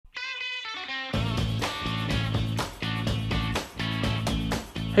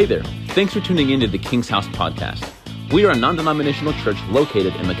Hey there, thanks for tuning in to the King's House podcast. We are a non-denominational church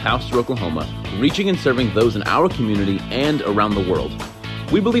located in McAlester, Oklahoma, reaching and serving those in our community and around the world.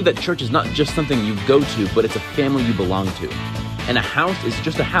 We believe that church is not just something you go to, but it's a family you belong to. And a house is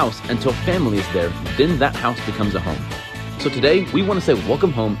just a house until family is there, then that house becomes a home. So today, we want to say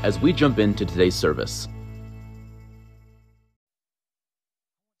welcome home as we jump into today's service. I'm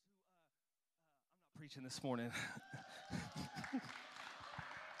not preaching this morning.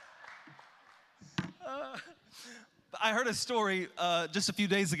 I heard a story just a few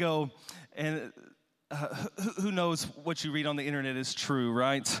days ago, and who knows what you read on the internet is true,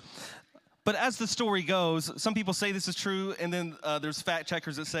 right? But as the story goes, some people say this is true, and then there's fact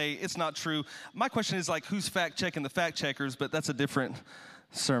checkers that say it's not true. My question is like, who's fact checking the fact checkers? But that's a different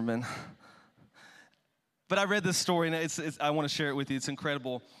sermon. But I read this story, and I want to share it with you. It's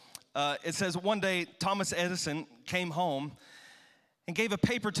incredible. It says one day Thomas Edison came home and gave a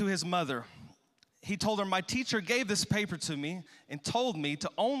paper to his mother. He told her, "My teacher gave this paper to me and told me to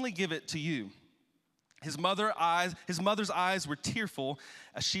only give it to you." His mother's eyes were tearful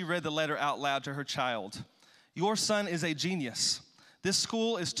as she read the letter out loud to her child. "Your son is a genius. This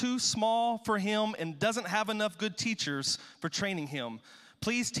school is too small for him and doesn't have enough good teachers for training him.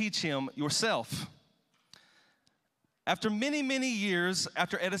 Please teach him yourself." After many, many years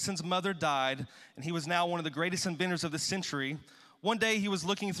after Edison's mother died, and he was now one of the greatest inventors of the century, one day he was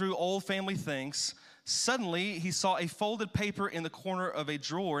looking through old family things. Suddenly, he saw a folded paper in the corner of a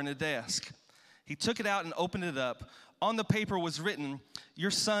drawer in a desk. He took it out and opened it up. On the paper was written,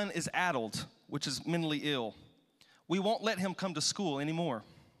 "Your son is addled," which is mentally ill. "We won't let him come to school anymore."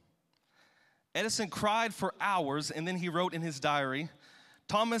 Edison cried for hours, and then he wrote in his diary,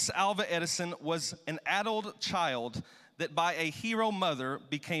 "Thomas Alva Edison was an addled child that by a hero mother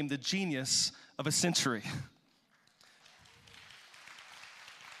became the genius of a century."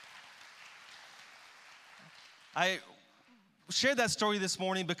 I shared that story this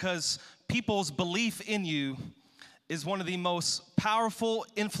morning because people's belief in you is one of the most powerful,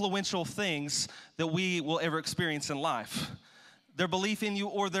 influential things that we will ever experience in life. Their belief in you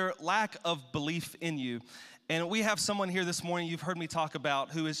or their lack of belief in you. And we have someone here this morning you've heard me talk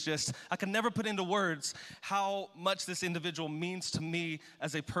about who is just, I can never put into words how much this individual means to me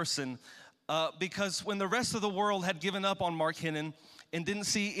as a person. Because when the rest of the world had given up on Mark Hennon and didn't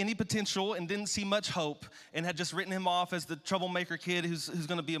see any potential and didn't see much hope and had just written him off as the troublemaker kid who's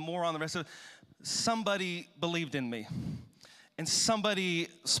going to be a moron the rest of it, somebody believed in me. And somebody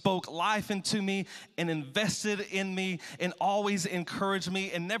spoke life into me and invested in me and always encouraged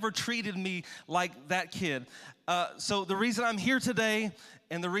me and never treated me like that kid. So the reason I'm here today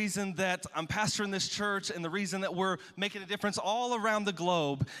and the reason that I'm pastoring this church and the reason that we're making a difference all around the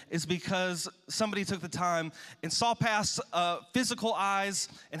globe is because somebody took the time and saw past physical eyes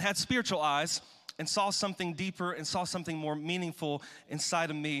and had spiritual eyes and saw something deeper and saw something more meaningful inside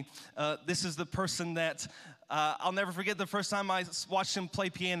of me. This is the person that I'll never forget the first time I watched him play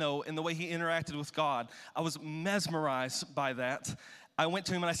piano and the way he interacted with God. I was mesmerized by that. I went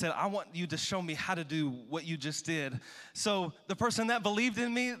to him and I said, "I want you to show me how to do what you just did." So the person that believed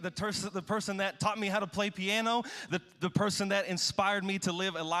in me, the person that taught me how to play piano, the person that inspired me to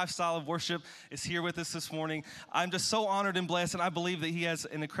live a lifestyle of worship is here with us this morning. I'm just so honored and blessed, and I believe that he has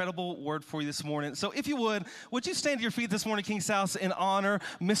an incredible word for you this morning. So if you would you stand to your feet this morning, King's House, and honor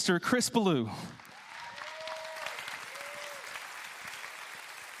Mr. Chris Belyeu.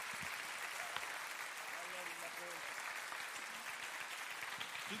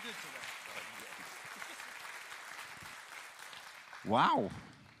 Wow.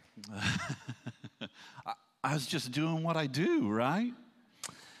 I was just doing what I do, right?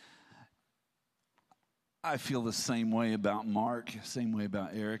 I feel the same way about Mark, same way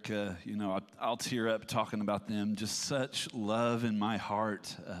about Erica. You know, I'll tear up talking about them. Just such love in my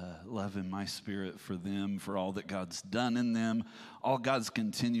heart, love in my spirit for them, for all that God's done in them, all God's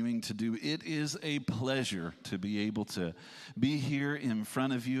continuing to do. It is a pleasure to be able to be here in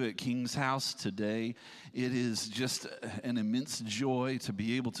front of you at King's House today. It is just an immense joy to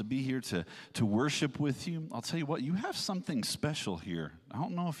be able to be here to worship with you. I'll tell you what, you have something special here. I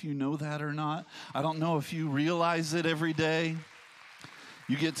don't know if you know that or not. I don't know if you realize it every day.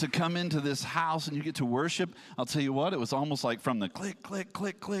 You get to come into this house and you get to worship. I'll tell you what, it was almost like from the click, click,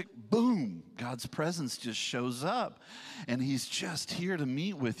 click, click, boom, God's presence just shows up. And he's just here to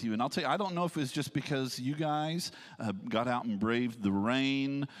meet with you. And I'll tell you, I don't know if it was just because you guys got out and braved the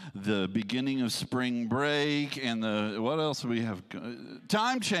rain, the beginning of spring break, and what else do we have?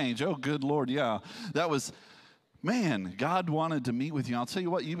 Time change. Oh, good Lord, yeah. That was... Man, God wanted to meet with you. I'll tell you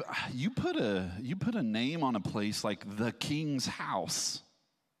what, you put a name on a place like the King's House.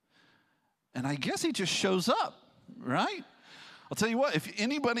 And I guess he just shows up, right? I'll tell you what, if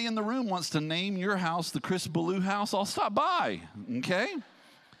anybody in the room wants to name your house the Chris Belyeu house, I'll stop by, okay?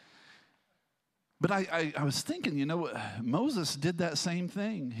 But I was thinking, you know, Moses did that same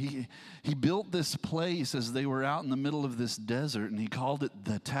thing. He built this place as they were out in the middle of this desert, and he called it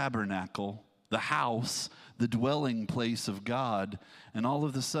the tabernacle, the house, the dwelling place of God. And all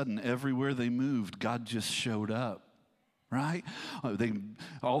of a sudden, everywhere they moved, God just showed up. Right?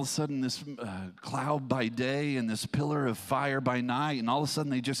 All of a sudden, this cloud by day and this pillar of fire by night, and all of a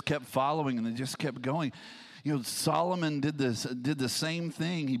sudden they just kept following and they just kept going. You know, Solomon did the same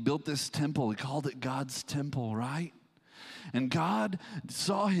thing. He built this temple. He called it God's temple, right? And God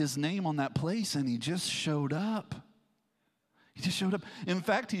saw his name on that place, and he just showed up. He just showed up. In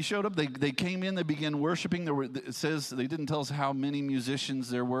fact, he showed up. They came in. They began worshiping. It says, they didn't tell us how many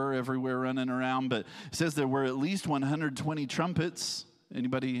musicians there were everywhere running around, but it says there were at least 120 trumpets.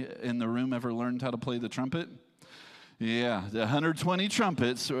 Anybody in the room ever learned how to play the trumpet? Yeah, 120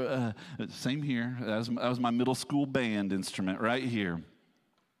 trumpets. Same here. That was my middle school band instrument right here.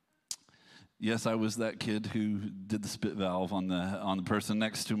 Yes, I was that kid who did the spit valve on the person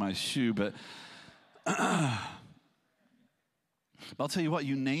next to my shoe, but I'll tell you what,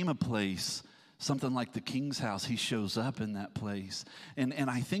 you name a place, something like the King's house, he shows up in that place. And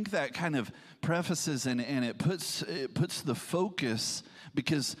I think that kind of prefaces and it puts the focus,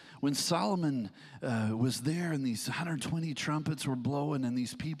 because when Solomon was there and these 120 trumpets were blowing and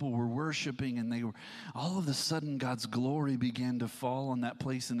these people were worshiping, and they were, all of a sudden God's glory began to fall on that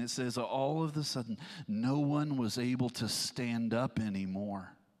place. And it says all of a sudden no one was able to stand up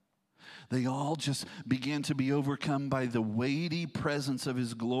anymore. They all just began to be overcome by the weighty presence of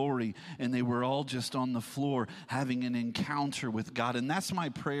his glory, and they were all just on the floor having an encounter with God. And that's my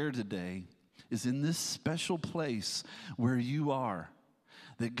prayer today, is in this special place where you are,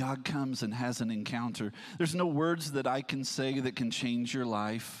 that God comes and has an encounter. There's no words that I can say that can change your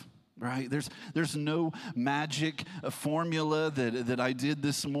life. Right? There's no magic formula that I did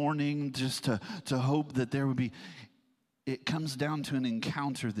this morning just to hope that there would be. It comes down to an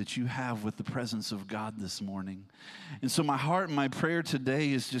encounter that you have with the presence of God this morning. And so my heart and my prayer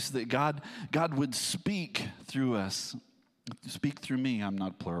today is just that God would speak through us. Speak through me. I'm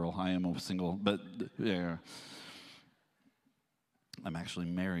not plural. I am a single, but yeah. I'm actually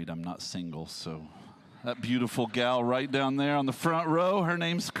married. I'm not single, so that beautiful gal right down there on the front row, her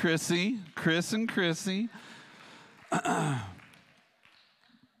name's Chrissy. Chris and Chrissy.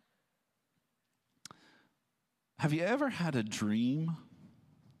 Have you ever had a dream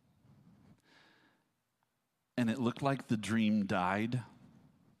and it looked like the dream died?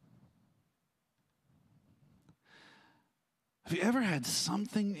 Have you ever had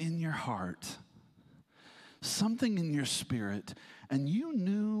something in your heart, something in your spirit, and you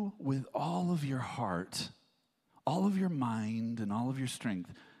knew with all of your heart, all of your mind, and all of your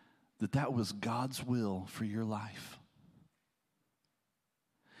strength that that was God's will for your life?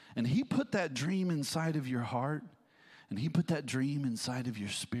 And he put that dream inside of your heart, and he put that dream inside of your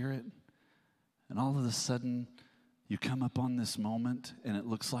spirit, and all of a sudden, you come up on this moment, and it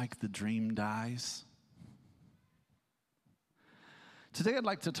looks like the dream dies. Today, I'd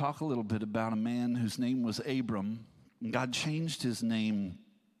like to talk a little bit about a man whose name was Abram. God changed his name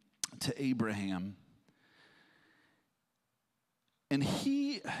to Abraham. And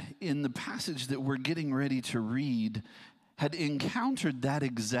he, in the passage that we're getting ready to read, had encountered that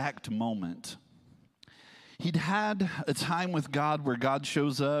exact moment. He'd had a time with God where God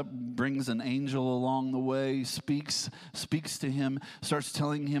shows up, brings an angel along the way, speaks to him, starts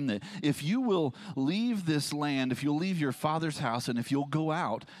telling him that if you will leave this land, if you'll leave your father's house, and if you'll go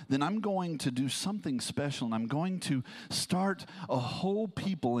out, then I'm going to do something special, and I'm going to start a whole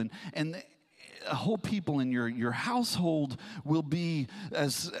people, and a whole people in your household will be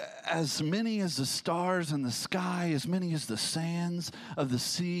as many as the stars in the sky, as many as the sands of the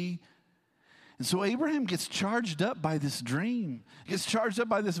sea. And so Abraham gets charged up by this dream, gets charged up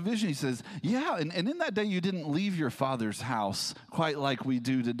by this vision. He says, yeah, and in that day you didn't leave your father's house quite like we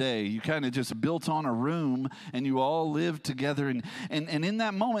do today. You kind of just built on a room and you all lived together. And in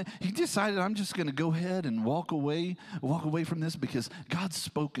that moment, he decided, I'm just going to go ahead and walk away from this because God's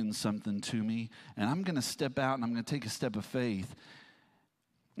spoken something to me, and I'm going to step out and I'm going to take a step of faith.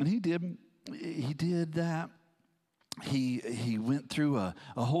 And he did that. He went through a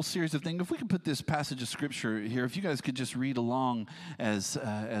whole series of things. If we could put this passage of scripture here, if you guys could just read along as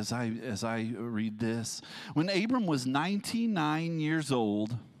I read this. When Abram was 99 years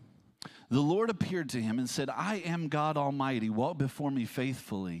old, the Lord appeared to him and said, I am God Almighty. Walk before me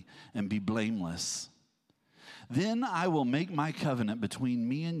faithfully and be blameless. Then I will make my covenant between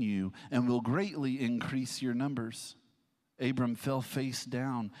me and you and will greatly increase your numbers. Abram fell face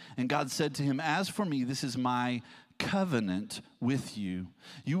down, and God said to him, as for me, this is my covenant with you.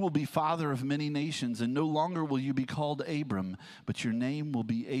 You will be father of many nations, and no longer will you be called Abram, but your name will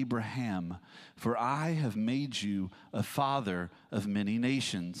be Abraham, for I have made you a father of many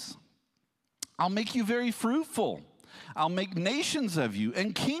nations. I'll make you very fruitful. I'll make nations of you,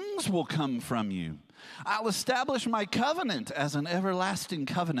 and kings will come from you. I'll establish my covenant as an everlasting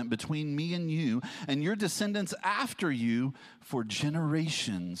covenant between me and you and your descendants after you for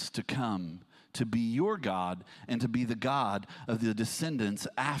generations to come, to be your God and to be the God of the descendants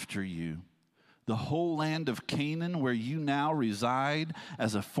after you. The whole land of Canaan where you now reside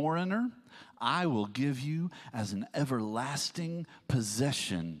as a foreigner, I will give you as an everlasting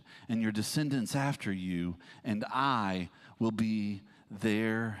possession, and your descendants after you, and I will be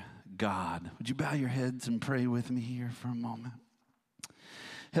their God. Would you bow your heads and pray with me here for a moment?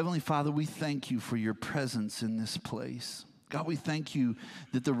 Heavenly Father, we thank you for your presence in this place. God, we thank you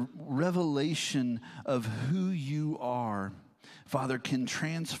that the revelation of who you are, Father, can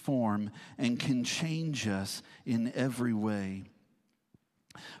transform and can change us in every way.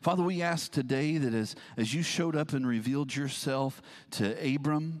 Father, we ask today that as you showed up and revealed yourself to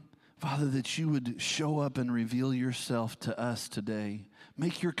Abram, Father, that you would show up and reveal yourself to us today.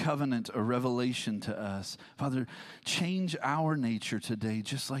 Make your covenant a revelation to us. Father, change our nature today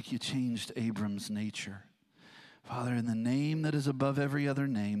just like you changed Abram's nature. Father, in the name that is above every other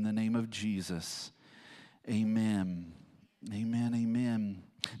name, the name of Jesus, amen. Amen, amen.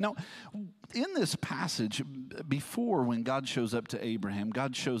 Now, in this passage, before when God shows up to Abraham,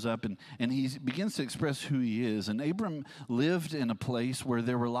 God shows up and he begins to express who he is. And Abram lived in a place where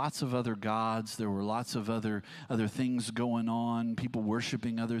there were lots of other gods. There were lots of other things going on, people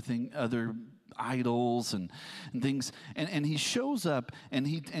worshiping other idols and things. And he shows up and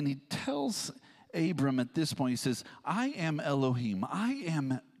he tells Abram at this point, he says, I am Elohim. I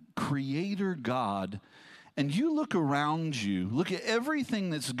am Creator God. And you look around you, look at everything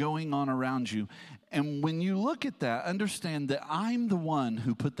that's going on around you. And when you look at that, understand that I'm the one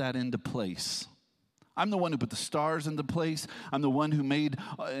who put that into place. I'm the one who put the stars into place. I'm the one who made,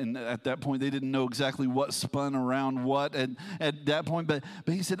 and at that point, they didn't know exactly what spun around what at that point. But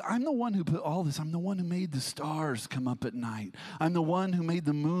he said, I'm the one who put all this. I'm the one who made the stars come up at night. I'm the one who made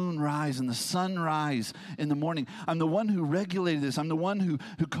the moon rise and the sun rise in the morning. I'm the one who regulated this. I'm the one who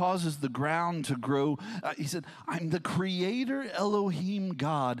causes the ground to grow. He said, I'm the creator Elohim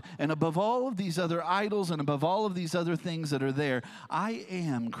God. And above all of these other idols and above all of these other things that are there, I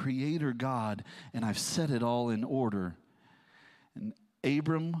am creator God, and I've set it all in order. And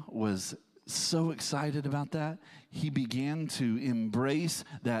Abram was so excited about that. He began to embrace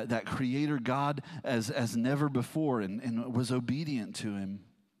that creator God as never before and was obedient to him.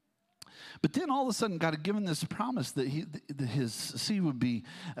 But then all of a sudden, God had given this promise that his seed would be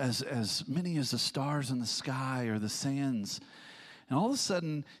as many as the stars in the sky or the sands. And all of a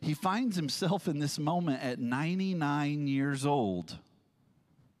sudden, he finds himself in this moment at 99 years old.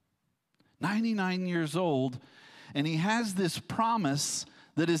 99 years old, and he has this promise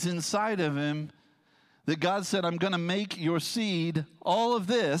that is inside of him that God said, I'm going to make your seed all of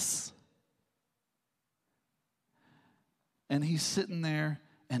this. And he's sitting there,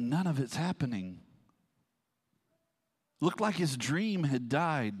 and none of it's happening. Looked like his dream had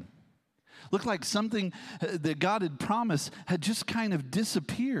died. Looked like something that God had promised had just kind of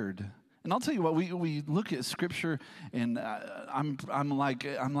disappeared. And I'll tell you what, we look at Scripture, and I'm like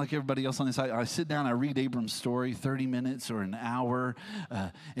everybody else on this. I sit down, I read Abram's story, 30 minutes or an hour,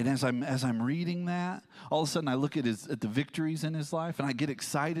 and as I'm reading that, all of a sudden I look at the victories in his life, and I get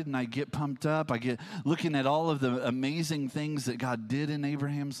excited and I get pumped up. I get looking at all of the amazing things that God did in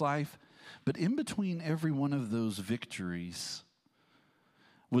Abraham's life. But in between every one of those victories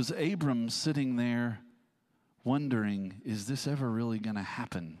was Abram sitting there wondering, is this ever really going to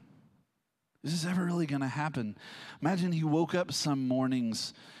happen? Is this ever really going to happen? Imagine he woke up some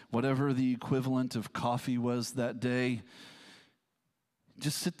mornings, whatever the equivalent of coffee was that day,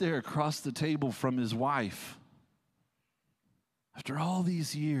 just sit there across the table from his wife. After all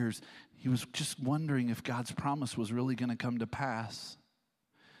these years, he was just wondering if God's promise was really going to come to pass.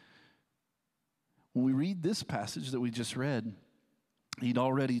 When we read this passage that we just read, he'd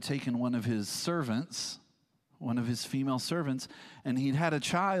already taken one of his servants, one of his female servants, and he'd had a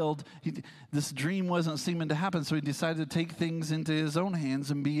child. This dream wasn't seeming to happen, so he decided to take things into his own hands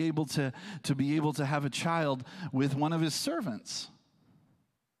and be able to have a child with one of his servants.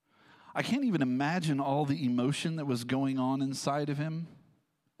 I can't even imagine all the emotion that was going on inside of him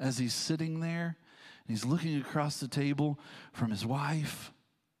as he's sitting there He's looking across the table from his wife.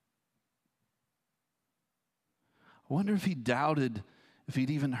 I wonder if he doubted if he'd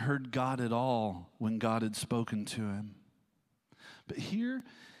even heard God at all when God had spoken to him. But here,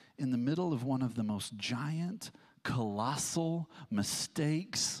 in the middle of one of the most giant, colossal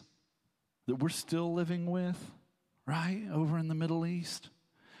mistakes that we're still living with, right, over in the Middle East,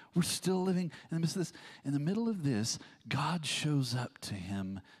 we're still living in the midst of this. In the middle of this, God shows up to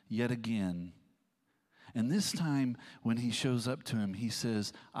him yet again. And this time, when he shows up to him, he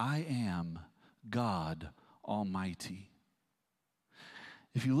says, I am God Almighty.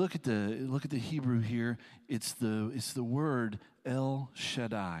 If you look at the Hebrew here, it's the word El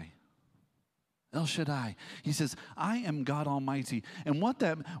Shaddai. El Shaddai. He says, I am God Almighty. And what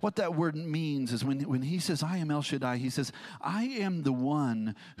that word means is when he says, I am El Shaddai, he says, I am the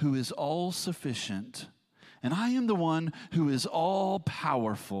one who is all sufficient. And I am the one who is all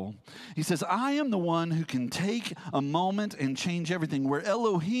powerful. He says, I am the one who can take a moment and change everything. Where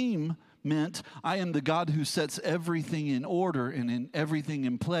Elohim meant, I am the God who sets everything in order and in everything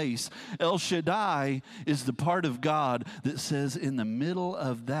in place. El Shaddai is the part of God that says in the middle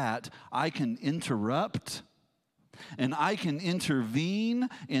of that, I can interrupt and I can intervene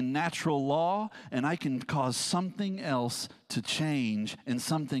in natural law and I can cause something else to change and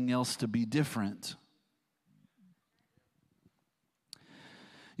something else to be different.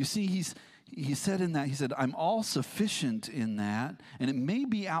 You see, he said in that, he said, I'm all sufficient in that, and it may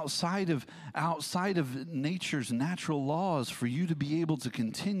be outside of nature's natural laws for you to be able to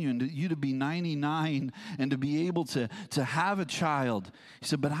continue and you to be 99 and to be able to have a child. He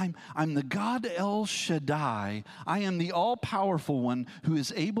said, but I'm the God El Shaddai. I am the all-powerful one who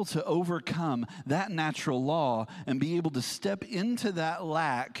is able to overcome that natural law and be able to step into that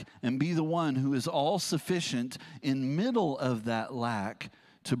lack and be the one who is all sufficient in middle of that lack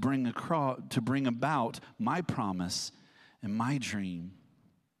to bring about my promise and my dream.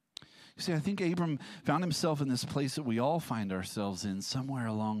 You see, I think Abram found himself in this place that we all find ourselves in somewhere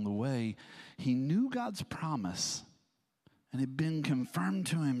along the way. He knew God's promise, and it had been confirmed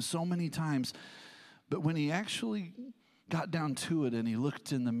to him so many times. But when he actually got down to it and he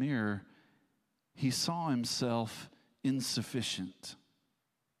looked in the mirror, he saw himself insufficient.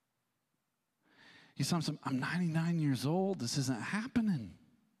 He saw himself, I'm 99 years old. This isn't happening.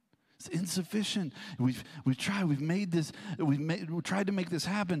 It's insufficient. We've tried. We've tried to make this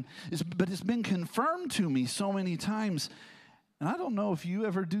happen. But it's been confirmed to me so many times. And I don't know if you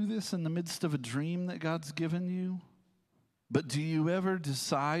ever do this in the midst of a dream that God's given you. But do you ever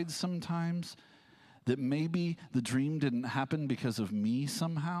decide sometimes that maybe the dream didn't happen because of me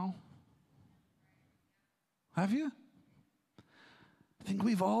somehow? Have you? I think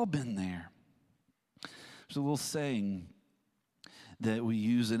we've all been there. There's a little saying that we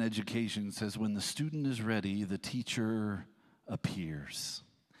use in education. It says, when the student is ready, the teacher appears.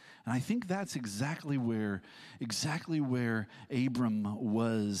 And I think that's exactly where Abram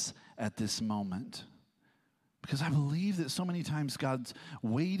was at this moment. Because I believe that so many times God's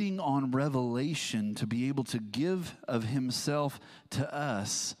waiting on revelation to be able to give of himself to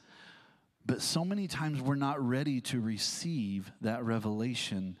us. But so many times we're not ready to receive that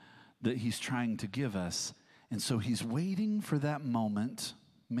revelation that he's trying to give us. And so he's waiting for that moment,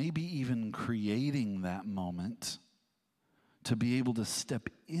 maybe even creating that moment to be able to step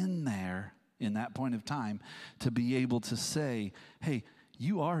in there in that point of time, to be able to say, hey,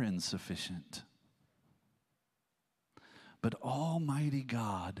 you are insufficient. But Almighty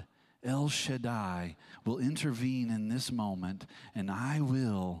God, El Shaddai, will intervene in this moment, and I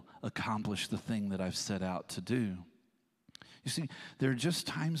will accomplish the thing that I've set out to do. You see, there are just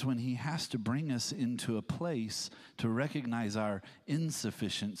times when he has to bring us into a place to recognize our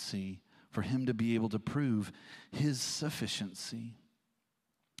insufficiency for him to be able to prove his sufficiency.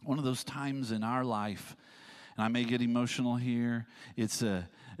 One of those times in our life, and I may get emotional here, it's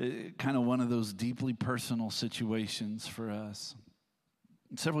kind of one of those deeply personal situations for us.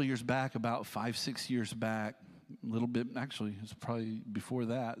 Several years back, about 5-6 years back, a little bit, actually, it was probably before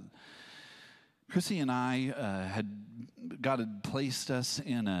that, Chrissy and I God had placed us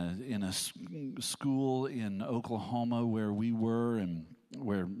in a school in Oklahoma where we were and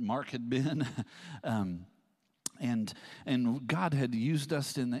where Mark had been, and God had used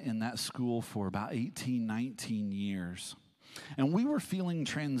us in that school for about 18, 19 years. And we were feeling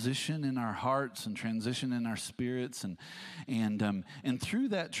transition in our hearts and transition in our spirits. And through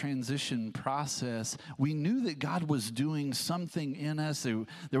that transition process, we knew that God was doing something in us.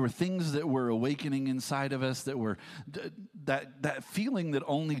 There were things that were awakening inside of us that were that feeling that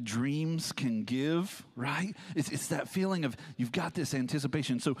only dreams can give, right? It's that feeling of you've got this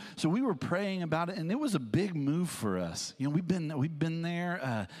anticipation. So we were praying about it, and it was a big move for us. You know, we've been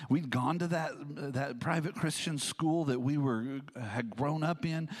there. We'd gone to that private Christian school that we had grown up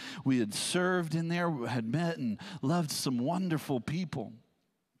in. We had served in there, had met and loved some wonderful people.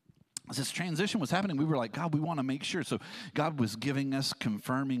 As this transition was happening, we were like, God, we want to make sure. So God was giving us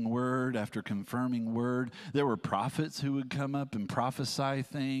confirming word after confirming word. There were prophets who would come up and prophesy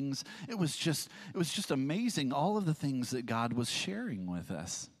things. It was just amazing, all of the things that God was sharing with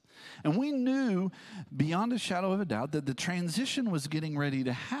us. And we knew beyond a shadow of a doubt that the transition was getting ready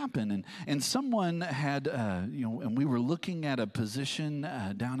to happen. And someone had, and we were looking at a position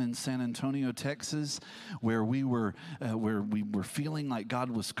down in San Antonio, Texas, where we were feeling like God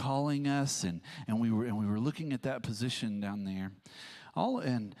was calling us, and we were looking at that position down there.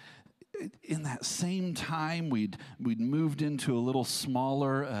 In that same time, we'd moved into a little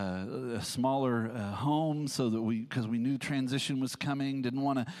smaller home, so that because we knew transition was coming, didn't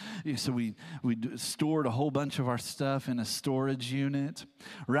want to. So we stored a whole bunch of our stuff in a storage unit.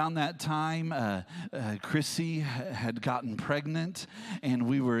 Around that time, Chrissy had gotten pregnant, and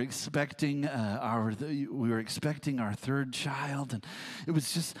we were expecting our third child, and it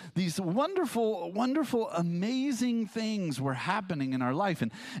was just these wonderful, wonderful, amazing things were happening in our life,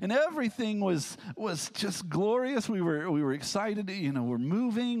 and everything was just glorious. We were excited. You know, we're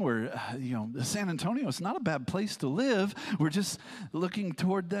moving. We're San Antonio. It's not a bad place to live. We're just looking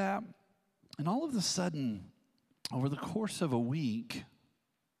toward that, and all of a sudden, over the course of a week,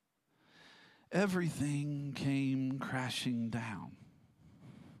 everything came crashing down.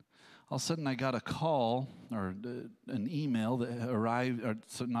 All of a sudden, I got a call or an email that arrived, or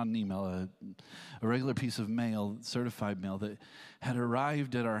not an email, a regular piece of mail, certified mail that had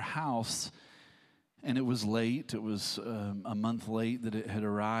arrived at our house, and it was late. It was a month late that it had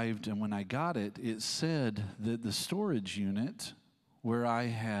arrived, and when I got it, it said that the storage unit where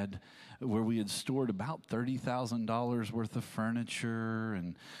we had stored about $30,000 worth of furniture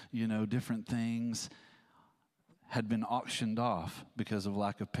and different things had been auctioned off because of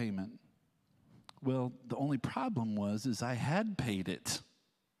lack of payment. Well, the only problem is I had paid it.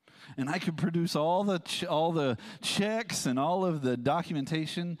 And I could produce all the checks and all of the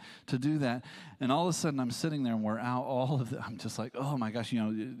documentation to do that. And all of a sudden, I'm sitting there and we're out I'm just like, oh my gosh,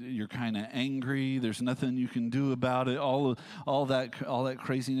 you're kind of angry. There's nothing you can do about it. All that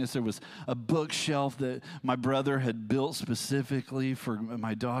craziness. There was a bookshelf that my brother had built specifically for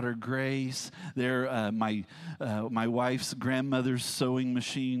my daughter Grace. There, my wife's grandmother's sewing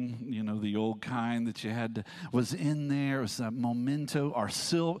machine, the old kind that you had was in there. It was a memento. Our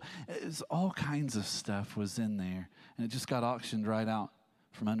silver. It was all kinds of stuff was in there, and it just got auctioned right out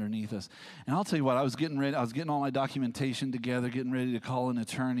from underneath us. And I'll tell you what, I was getting ready. I was getting all my documentation together, getting ready to call an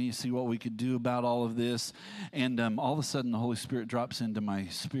attorney, see what we could do about all of this. And all of a sudden, the Holy Spirit drops into my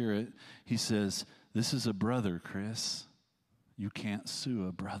spirit. He says, "This is a brother, Chris. You can't sue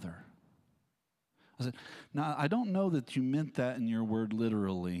a brother." I said, "Now, I don't know that you meant that in your word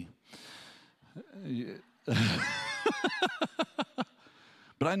literally."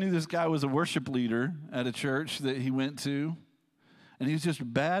 But I knew this guy was a worship leader at a church that he went to, and he was just a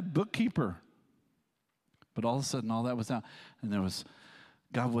bad bookkeeper. But all of a sudden, all that was out, and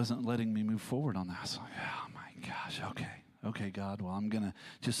God wasn't letting me move forward on that. I was like, oh my gosh, okay, God, well, I'm going to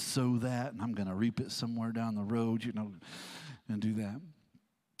just sow that, and I'm going to reap it somewhere down the road, and do that.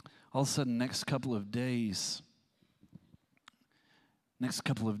 All of a sudden, next couple of days,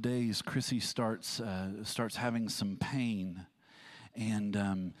 Chrissy starts having some pain.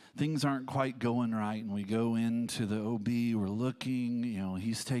 And things aren't quite going right, and we go into the OB, we're looking,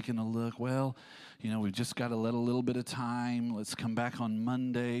 he's taking a look. Well, we've just got to let a little bit of time. Let's come back on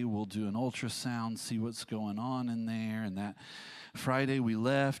Monday. We'll do an ultrasound, see what's going on in there. And that Friday we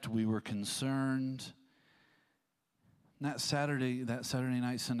left, we were concerned. And that Saturday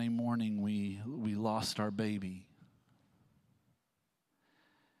night, Sunday morning, we lost our baby.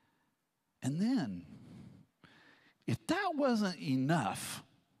 And then, if that wasn't enough,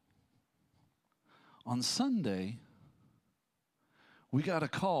 on Sunday, we got a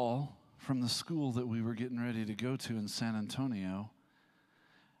call from the school that we were getting ready to go to in San Antonio,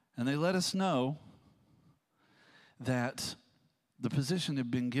 and they let us know that the position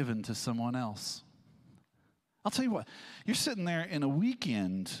had been given to someone else. I'll tell you what, you're sitting there in a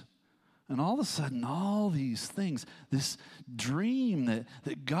weekend And all of a sudden, all these things, this dream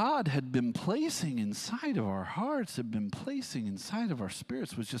that God had been placing inside of our hearts, had been placing inside of our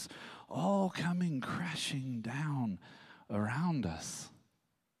spirits, was just all coming crashing down around us.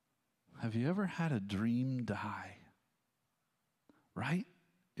 Have you ever had a dream die right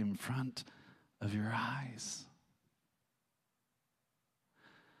in front of your eyes?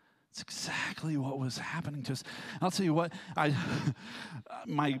 It's exactly what was happening to us. I'll tell you what,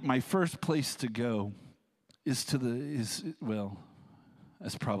 my first place to go is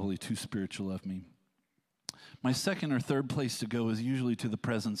that's probably too spiritual of me. My second or third place to go is usually to the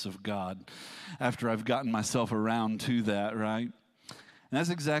presence of God after I've gotten myself around to that, right? And that's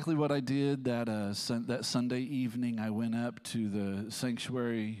exactly what I did that Sunday evening. I went up to the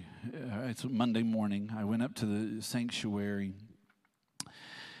sanctuary. It's Monday morning. I went up to the sanctuary.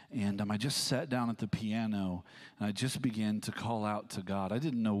 And I just sat down at the piano, and I just began to call out to God. I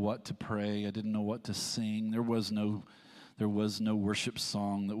didn't know what to pray. I didn't know what to sing. There was no worship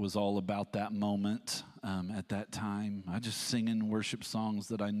song that was all about that moment at that time. I just singing worship songs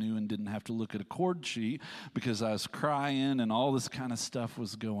that I knew and didn't have to look at a chord sheet because I was crying and all this kind of stuff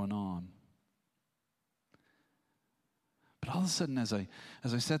was going on. But all of a sudden, as I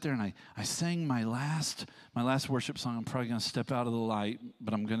sat there and I sang my last worship song, I'm probably going to step out of the light,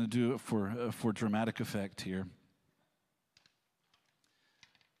 but I'm going to do it for dramatic effect here.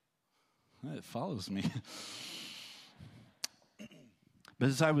 It follows me. But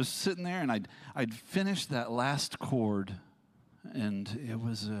as I was sitting there and I'd finished that last chord, and it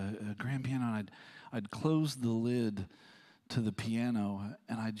was a grand piano, and I'd closed the lid to the piano,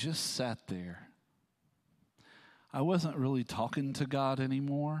 and I just sat there. I wasn't really talking to God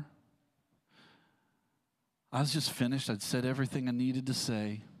anymore. I was just finished. I'd said everything I needed to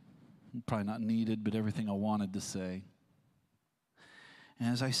say. Probably not needed, but everything I wanted to say. And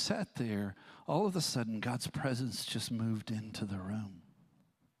as I sat there, all of a sudden, God's presence just moved into the room.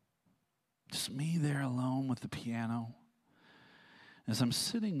 Just me there alone with the piano. As I'm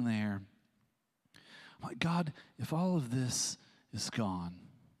sitting there, I'm like, God, if all of this is gone,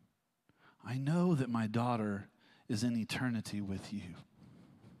 I know that my daughter is in eternity with you.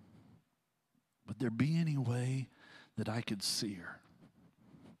 Would there be any way that I could see her?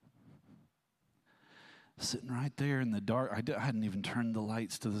 Sitting right there in the dark, I hadn't even turned the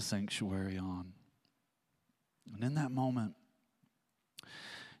lights to the sanctuary on. And in that moment,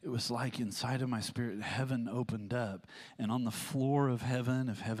 it was like inside of my spirit, heaven opened up. And on the floor of heaven,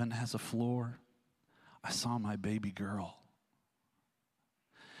 if heaven has a floor, I saw my baby girl.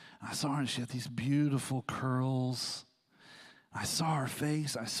 I saw her, and she had these beautiful curls. I saw her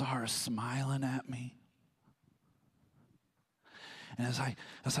face. I saw her smiling at me. And as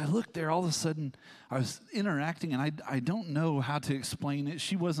I looked there, all of a sudden, I was interacting, and I don't know how to explain it.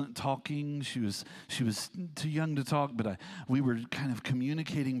 She wasn't talking. She was too young to talk, but we were kind of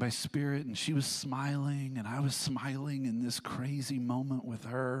communicating by spirit, and she was smiling, and I was smiling in this crazy moment with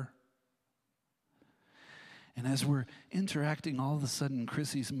her. And as we're interacting, all of a sudden,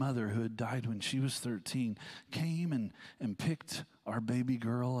 Chrissy's mother, who had died when she was 13, came and picked our baby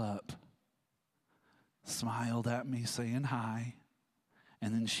girl up, smiled at me, saying hi,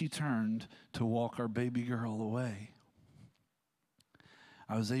 and then she turned to walk our baby girl away.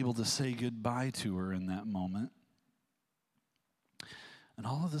 I was able to say goodbye to her in that moment. And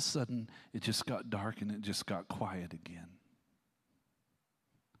all of a sudden, it just got dark and it just got quiet again.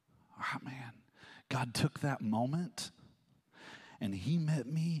 Ah, man. God took that moment and he met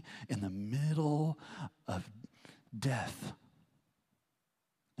me in the middle of death.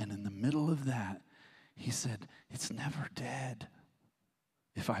 And in the middle of that, he said, it's never dead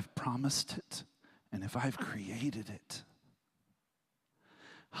if I've promised it and if I've created it.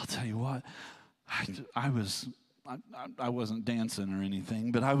 I'll tell you what, I wasn't dancing or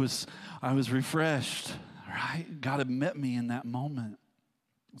anything, but I was refreshed, right? God had met me in that moment.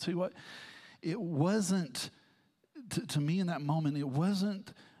 I'll tell you what, it wasn't, to me in that moment, it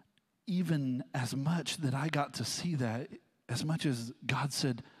wasn't even as much that I got to see that, as much as God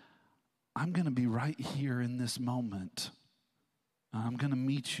said, I'm going to be right here in this moment. I'm going to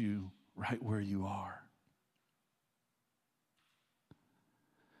meet you right where you are.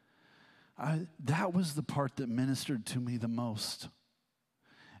 That was the part that ministered to me the most.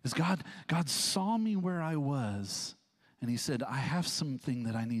 Is God saw me where I was, and he said, I have something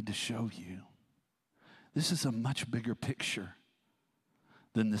that I need to show you. This is a much bigger picture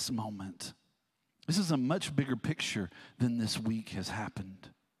than this moment. This is a much bigger picture than this week has happened.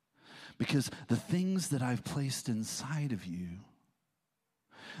 Because the things that I've placed inside of you,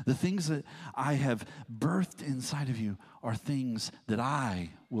 The things that I have birthed inside of you are things that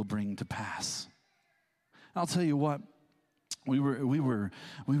I will bring to pass. I'll tell you what, we were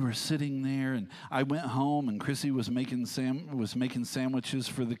sitting there, and I went home, and Chrissy was making sandwiches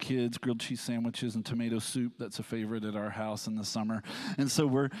for the kids, grilled cheese sandwiches and tomato soup. That's a favorite at our house in the summer. And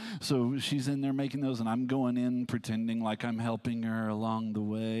so she's in there making those, and I'm going in pretending like I'm helping her along the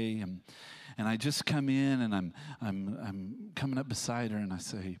way, and I just come in, and I'm coming up beside her, and I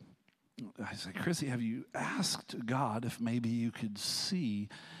say, Chrissy, have you asked God if maybe you could see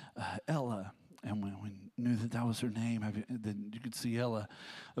Ella? And when we knew that was her name, then you could see Ella.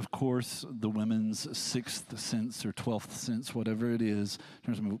 Of course, the women's sixth sense or 12th sense, whatever it is,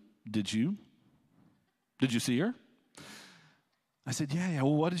 turns to me, did you see her? I said, yeah.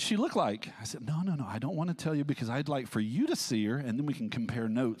 Well, what did she look like? I said, no, I don't want to tell you because I'd like for you to see her, and then we can compare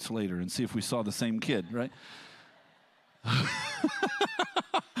notes later and see if we saw the same kid, right?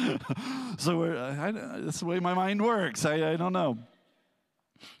 So that's the way my mind works. I don't know.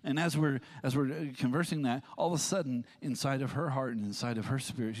 And as we're conversing that, all of a sudden, inside of her heart and inside of her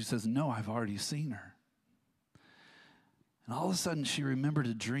spirit, she says, no, I've already seen her. And all of a sudden, she remembered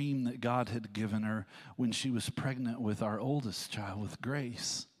a dream that God had given her when she was pregnant with our oldest child, with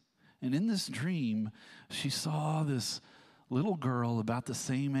Grace. And in this dream, she saw this little girl about the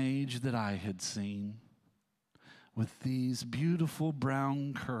same age that I had seen, with these beautiful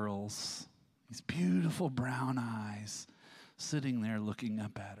brown curls, these beautiful brown eyes, sitting there looking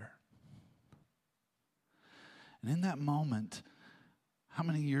up at her. And in that moment, how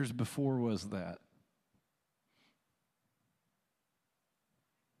many years before was that?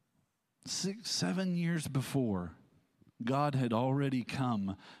 6, 7 years before, God had already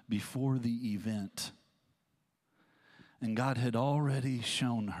come before the event. And God had already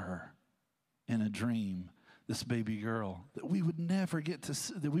shown her in a dream, this baby girl, that we would never get to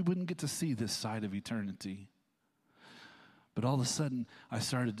see, that we wouldn't get to see this side of eternity. But all of a sudden, I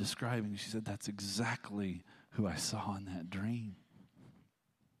started describing. She said, that's exactly who I saw in that dream.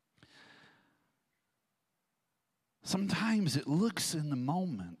 Sometimes it looks in the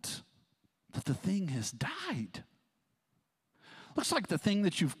moment that the thing has died. Looks like the thing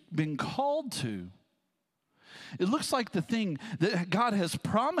that you've been called to. It looks like the thing that God has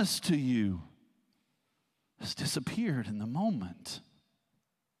promised to you has disappeared in the moment.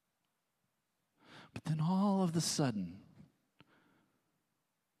 But then all of a sudden,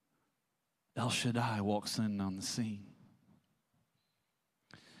 El Shaddai walks in on the scene.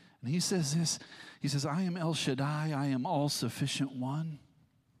 And he says this, he says, I am El Shaddai, I am all-sufficient one.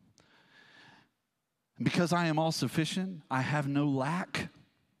 And because I am all-sufficient, I have no lack.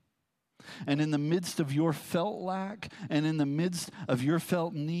 And in the midst of your felt lack, and in the midst of your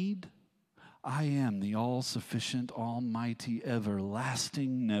felt need, I am the all-sufficient, almighty,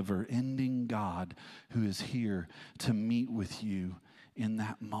 everlasting, never-ending God who is here to meet with you in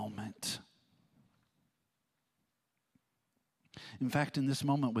that moment. In fact, in this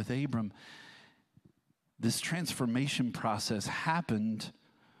moment with Abram, this transformation process happened.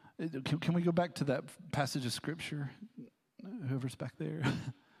 Can we go back to that passage of Scripture? Whoever's back there.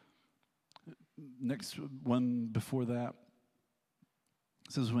 Next one before that.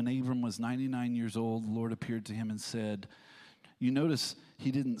 It says, when Abram was 99 years old, the Lord appeared to him and said, you notice he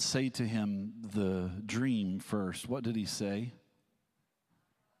didn't say to him the dream first. What did he say?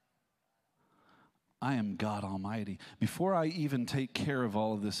 I am God Almighty. Before I even take care of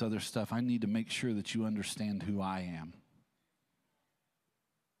all of this other stuff, I need to make sure that you understand who I am.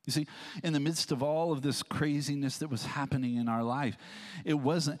 You see, in the midst of all of this craziness that was happening in our life, he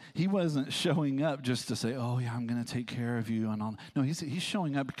wasn't showing up just to say, oh yeah, I'm going to take care of you and all. No, he's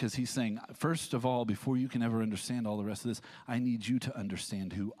showing up because he's saying, first of all, before you can ever understand all the rest of this, I need you to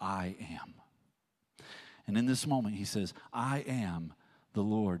understand who I am. And in this moment, he says, I am the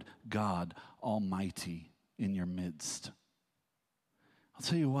Lord God Almighty in your midst. I'll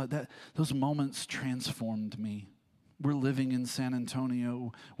tell you what, those moments transformed me. We're living in San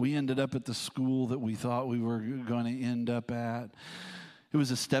Antonio. We ended up at the school that we thought we were going to end up at. It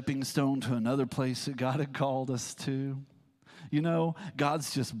was a stepping stone to another place that God had called us to. You know,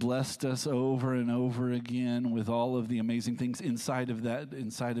 God's just blessed us over and over again with all of the amazing things inside of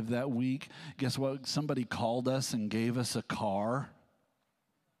that week. Guess what? Somebody called us and gave us a car.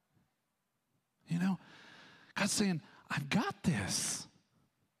 You know, God's saying, I've got this.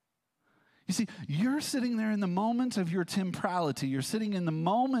 You see, you're sitting there in the moment of your temporality. You're sitting in the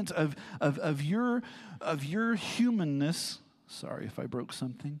moment of your humanness. Sorry if I broke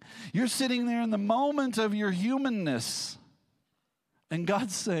something. You're sitting there in the moment of your humanness. And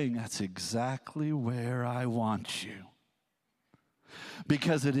God's saying, that's exactly where I want you.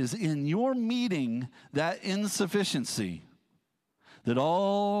 Because it is in your meeting that insufficiency that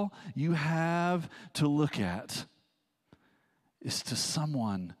all you have to look at is to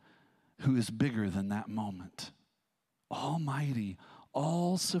someone who is bigger than that moment. Almighty,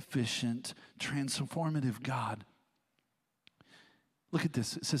 all-sufficient, transformative God. Look at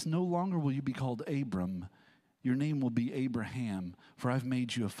this. It says, no longer will you be called Abram. Your name will be Abraham, for I've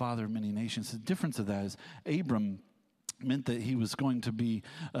made you a father of many nations. The difference of that is Abram meant that he was going to be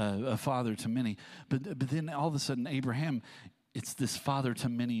a father to many. But then all of a sudden, Abraham, it's this father to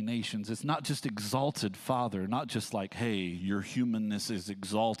many nations. It's not just exalted father, not just like, hey, your humanness is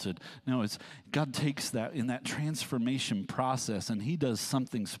exalted. No, it's God takes that in that transformation process, and he does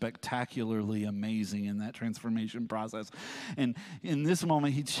something spectacularly amazing in that transformation process. And in this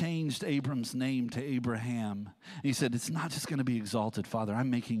moment, he changed Abram's name to Abraham. And he said, it's not just going to be exalted father. I'm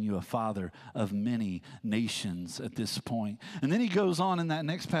making you a father of many nations at this point. And then he goes on in that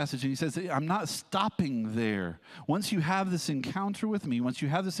next passage, and he says, I'm not stopping there. Once you have this encounter with me, once you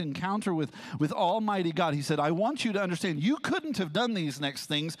have this encounter with Almighty God, he said, I want you to understand you couldn't have done these next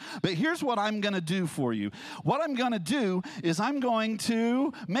things, but here's what I'm going to do for you. What I'm going to do is I'm going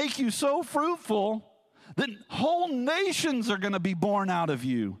to make you so fruitful that whole nations are going to be born out of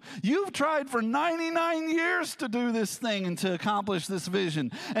you. You've tried for 99 years to do this thing and to accomplish this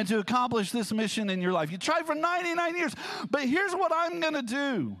vision and to accomplish this mission in your life. You tried for 99 years, but here's what I'm going to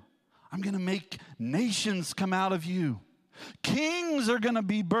do. I'm going to make nations come out of you. Kings are going to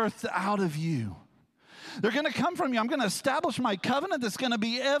be birthed out of you. They're going to come from you. I'm going to establish my covenant that's going to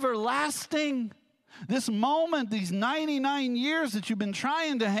be everlasting. This moment, these 99 years that you've been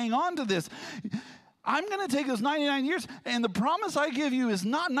trying to hang on to this, I'm going to take those 99 years, and the promise I give you is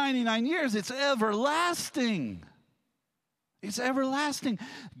not 99 years, it's everlasting. It's everlasting.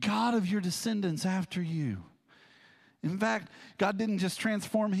 God of your descendants after you. In fact, God didn't just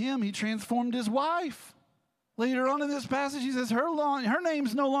transform him, he transformed his wife. Later on in this passage, he says, her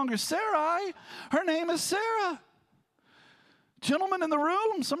name's no longer Sarai. Her name is Sarah. Gentlemen in the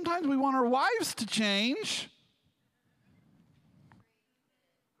room, sometimes we want our wives to change.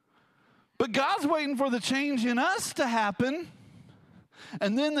 But God's waiting for the change in us to happen.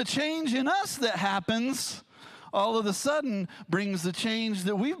 And then the change in us that happens, all of a sudden, brings the change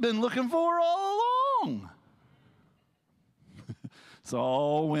that we've been looking for all along. It's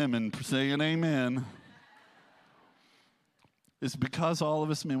all women saying amen. It's because all of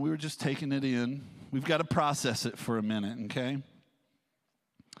us men, we were just taking it in. We've got to process it for a minute, okay?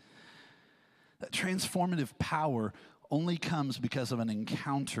 That transformative power only comes because of an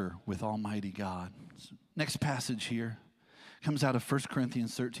encounter with Almighty God. Next passage here comes out of 1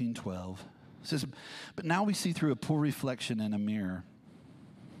 Corinthians 13:12. It says, but now we see through a poor reflection in a mirror.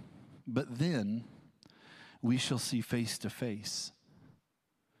 But then we shall see face to face.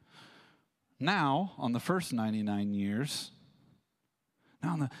 Now, on the first 99 years...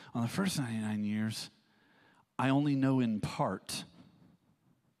 Now, on the first 99 years, I only know in part.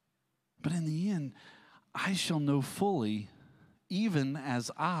 But in the end, I shall know fully, even as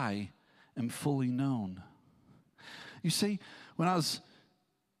I am fully known. You see, when I was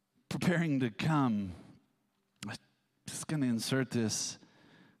preparing to come, I'm just going to insert this.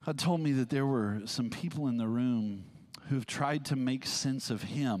 God told me that there were some people in the room who have tried to make sense of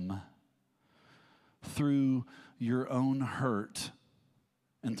him through your own hurt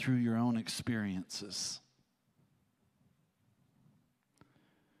and through your own experiences.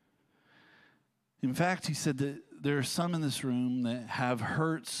 In fact, he said that there are some in this room that have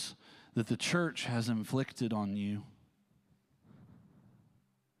hurts that the church has inflicted on you.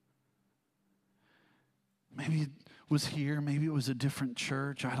 Maybe it was here, maybe it was a different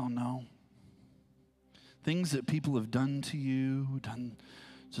church, I don't know. Things that people have done to you, done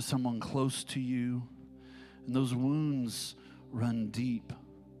to someone close to you, and those wounds run deep.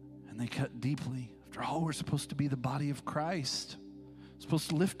 And they cut deeply. After all, we're supposed to be the body of Christ. We're supposed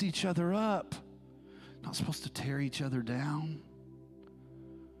to lift each other up. Not supposed to tear each other down.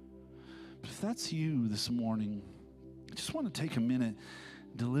 But if that's you this morning, I just want to take a minute,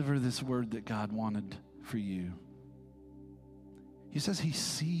 deliver this word that God wanted for you. He says he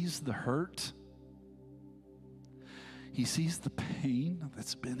sees the hurt. He sees the pain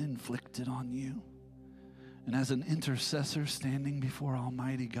that's been inflicted on you. And as an intercessor standing before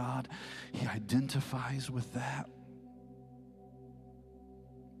Almighty God, he identifies with that.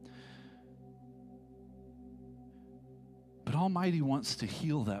 But Almighty wants to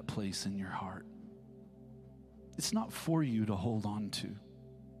heal that place in your heart. It's not for you to hold on to.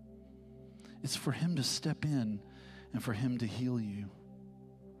 It's for him to step in and for him to heal you.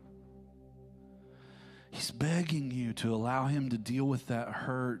 He's begging you to allow him to deal with that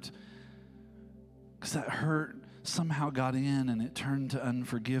hurt, because that hurt somehow got in and it turned to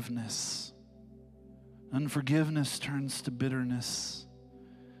unforgiveness. Unforgiveness turns to bitterness.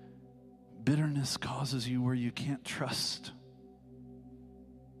 Bitterness causes you where you can't trust.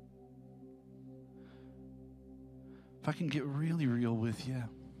 If I can get really real with you,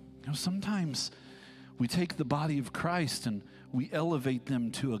 sometimes we take the body of Christ and we elevate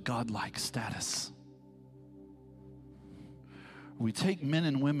them to a godlike status. We take men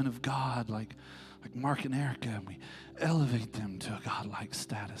and women of God like Mark and Erica, and we elevate them to a godlike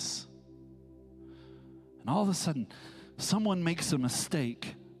status. And all of a sudden, someone makes a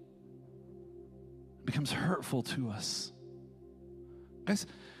mistake. It becomes hurtful to us. Guys,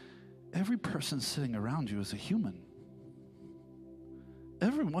 every person sitting around you is a human.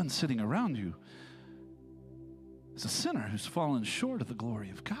 Everyone sitting around you is a sinner who's fallen short of the glory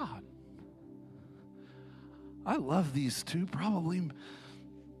of God. I love these two probably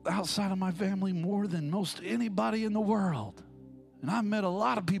outside of my family more than most anybody in the world. And I've met a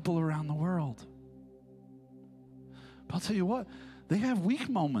lot of people around the world. But I'll tell you what, they have weak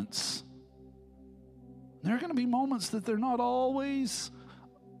moments. There are going to be moments that they're not always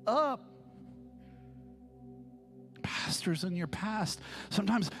up. Pastors in your past,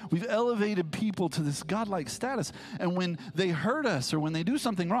 sometimes we've elevated people to this godlike status, and when they hurt us or when they do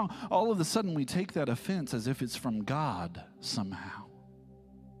something wrong, all of a sudden we take that offense as if it's from God somehow.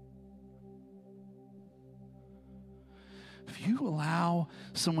 If you allow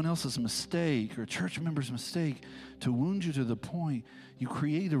someone else's mistake or a church member's mistake to wound you to the point, you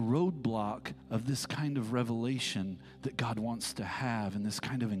create a roadblock of this kind of revelation that God wants to have and this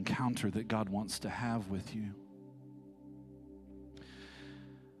kind of encounter that God wants to have with you.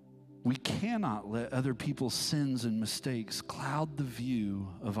 We cannot let other people's sins and mistakes cloud the view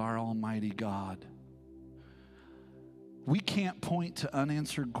of our Almighty God. We can't point to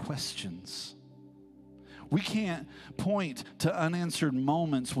unanswered questions. We can't point to unanswered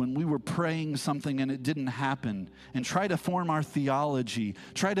moments when we were praying something and it didn't happen and try to form our theology,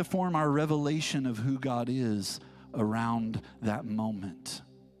 try to form our revelation of who God is around that moment.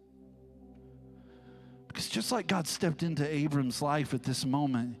 Because just like God stepped into Abram's life at this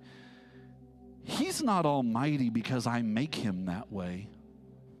moment, He's not almighty because I make him that way.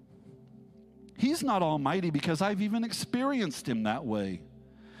 He's not almighty because I've even experienced him that way.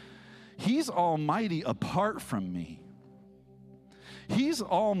 He's almighty apart from me. He's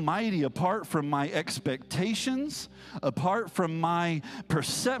almighty apart from my expectations, apart from my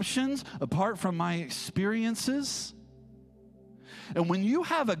perceptions, apart from my experiences. And when you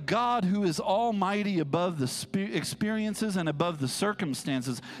have a God who is almighty above the experiences and above the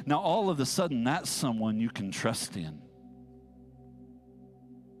circumstances, now all of a sudden that's someone you can trust in.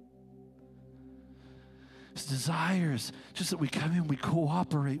 His desires, just that we come in, we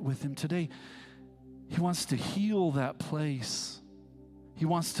cooperate with him today. He wants to heal that place. He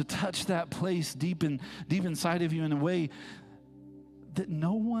wants to touch that place deep inside of you in a way that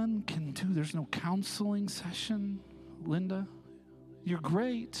no one can do. There's no counseling session, Linda. You're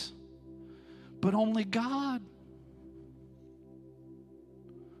great, but only God.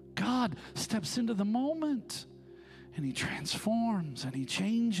 God steps into the moment and he transforms and he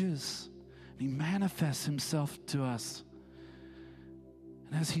changes and he manifests himself to us.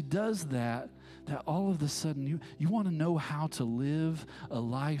 And as he does that all of a sudden you want to know how to live a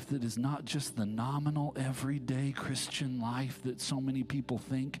life that is not just the nominal, everyday Christian life that so many people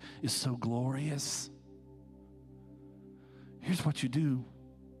think is so glorious. Here's what you do.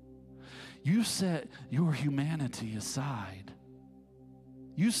 You set your humanity aside.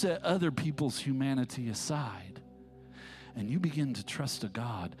 You set other people's humanity aside. And you begin to trust a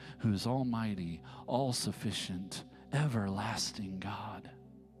God who is almighty, all-sufficient, everlasting God.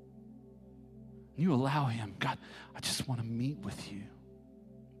 You allow him, God, I just want to meet with you.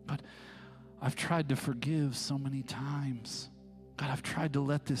 God, I've tried to forgive so many times. God, I've tried to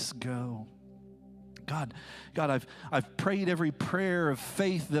let this go. God, I've prayed every prayer of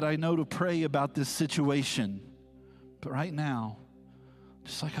faith that I know to pray about this situation. But right now,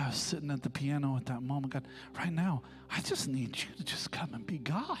 just like I was sitting at the piano at that moment, God, right now, I just need you to just come and be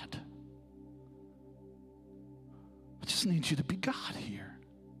God. I just need you to be God here.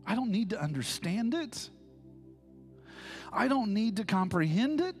 I don't need to understand it. I don't need to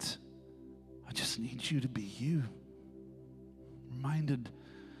comprehend it. I just need you to be you. Reminded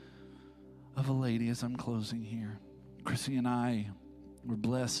of a lady as I'm closing here. Chrissy and I were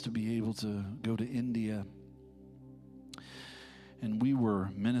blessed to be able to go to India. And we were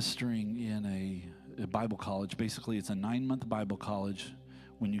ministering in a Bible college. Basically, it's a 9-month Bible college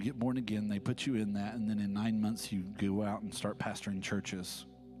when you get born again, they put you in that, and then in 9 months you go out and start pastoring churches.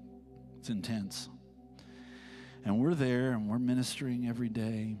 It's intense. And we're there, and we're ministering every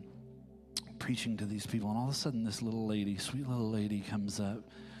day, preaching to these people, and all of a sudden this little lady, sweet little lady, comes up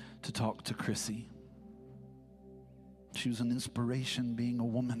to talk to Chrissy. She was an inspiration, being a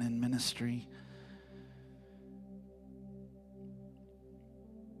woman in ministry.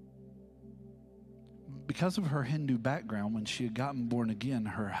 Because of her Hindu background, when she had gotten born again,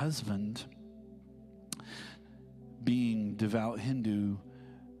 her husband, being devout Hindu,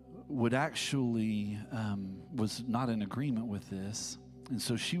 would actually, was not in agreement with this. And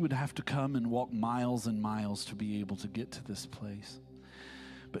so she would have to come and walk miles and miles to be able to get to this place.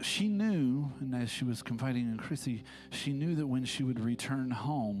 But she knew, and as she was confiding in Chrissy, she knew that when she would return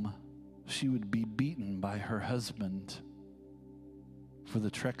home, she would be beaten by her husband for the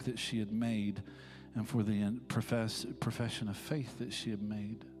trek that she had made and for the profession of faith that she had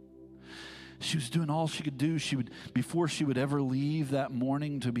made. She was doing all she could do. Before she would ever leave that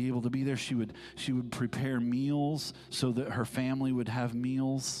morning to be able to be there, she would prepare meals so that her family would have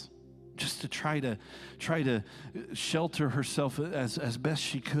meals, just to try to shelter herself as best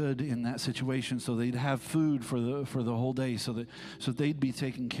she could in that situation, so they'd have food for the whole day, so they'd be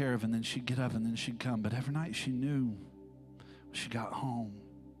taken care of. And then she'd get up and then she'd come. But every night she knew when she got home.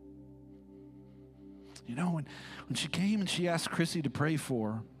 You know, when she came and she asked Chrissy to pray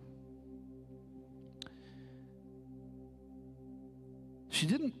for her, she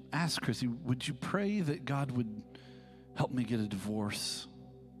didn't ask Chrissy, would you pray that God would help me get a divorce?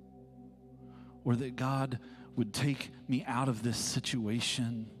 Or that God would take me out of this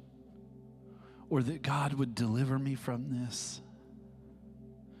situation? Or that God would deliver me from this?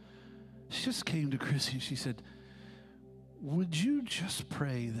 She just came to Chrissy and she said, would you just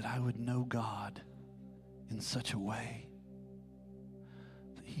pray that I would know God in such a way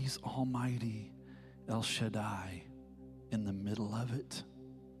that He's Almighty, El Shaddai, in the middle of it?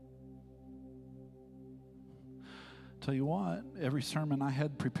 Tell you what, every sermon I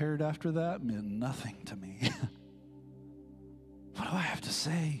had prepared after that meant nothing to me. What do I have to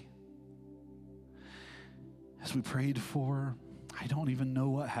say? As we prayed for her, I don't even know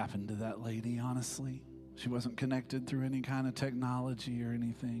what happened to that lady, honestly. She wasn't connected through any kind of technology or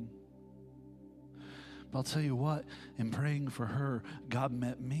anything. But I'll tell you what, in praying for her, God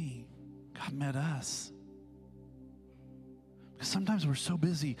met me. God met us. Because sometimes we're so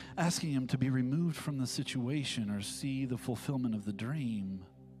busy asking Him to be removed from the situation or see the fulfillment of the dream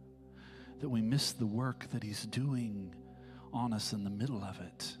that we miss the work that He's doing on us in the middle of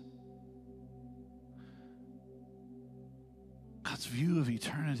it. God's view of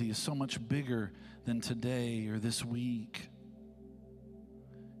eternity is so much bigger than today or this week.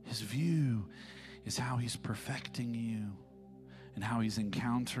 His view is how He's perfecting you and how He's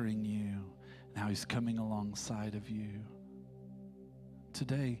encountering you and how He's coming alongside of you.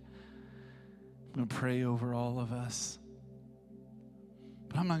 Today, I'm going to pray over all of us.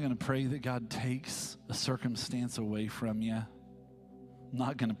 But I'm not going to pray that God takes a circumstance away from you. I'm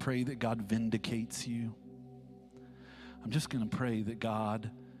not going to pray that God vindicates you. I'm just going to pray that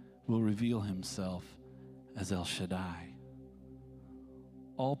God will reveal Himself as El Shaddai,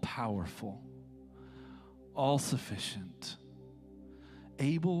 all-powerful, all-sufficient,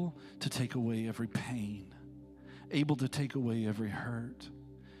 able to take away every pain, able to take away every hurt,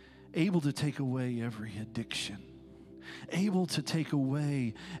 able to take away every addiction, able to take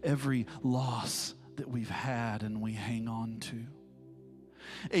away every loss that we've had and we hang on to,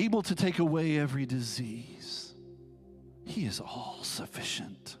 able to take away every disease. He is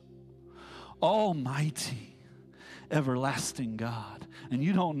all-sufficient, almighty, everlasting God. And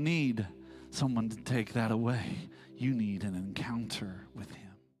you don't need someone to take that away. You need an encounter with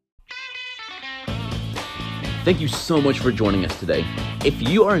Him. Thank you so much for joining us today. If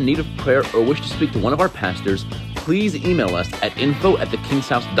you are in need of prayer or wish to speak to one of our pastors, please email us at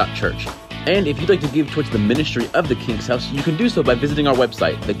info@thekingshouse.church. And if you'd like to give towards the ministry of the King's House, you can do so by visiting our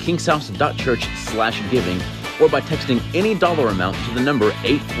website, thekingshouse.church/giving, or by texting any dollar amount to the number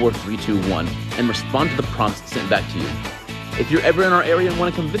 84321 and respond to the prompts sent back to you. If you're ever in our area and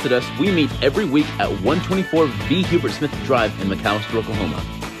want to come visit us, we meet every week at 124 V. Hubert Smith Drive in McAlester, Oklahoma.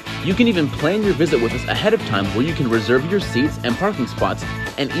 You can even plan your visit with us ahead of time, where you can reserve your seats and parking spots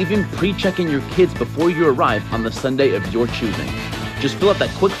and even pre-check in your kids before you arrive on the Sunday of your choosing. Just fill out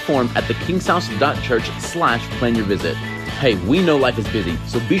that quick form at thekingshouse.church/plan your visit. Hey, we know life is busy,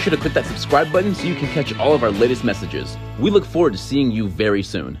 so be sure to click that subscribe button so you can catch all of our latest messages. We look forward to seeing you very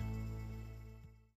soon.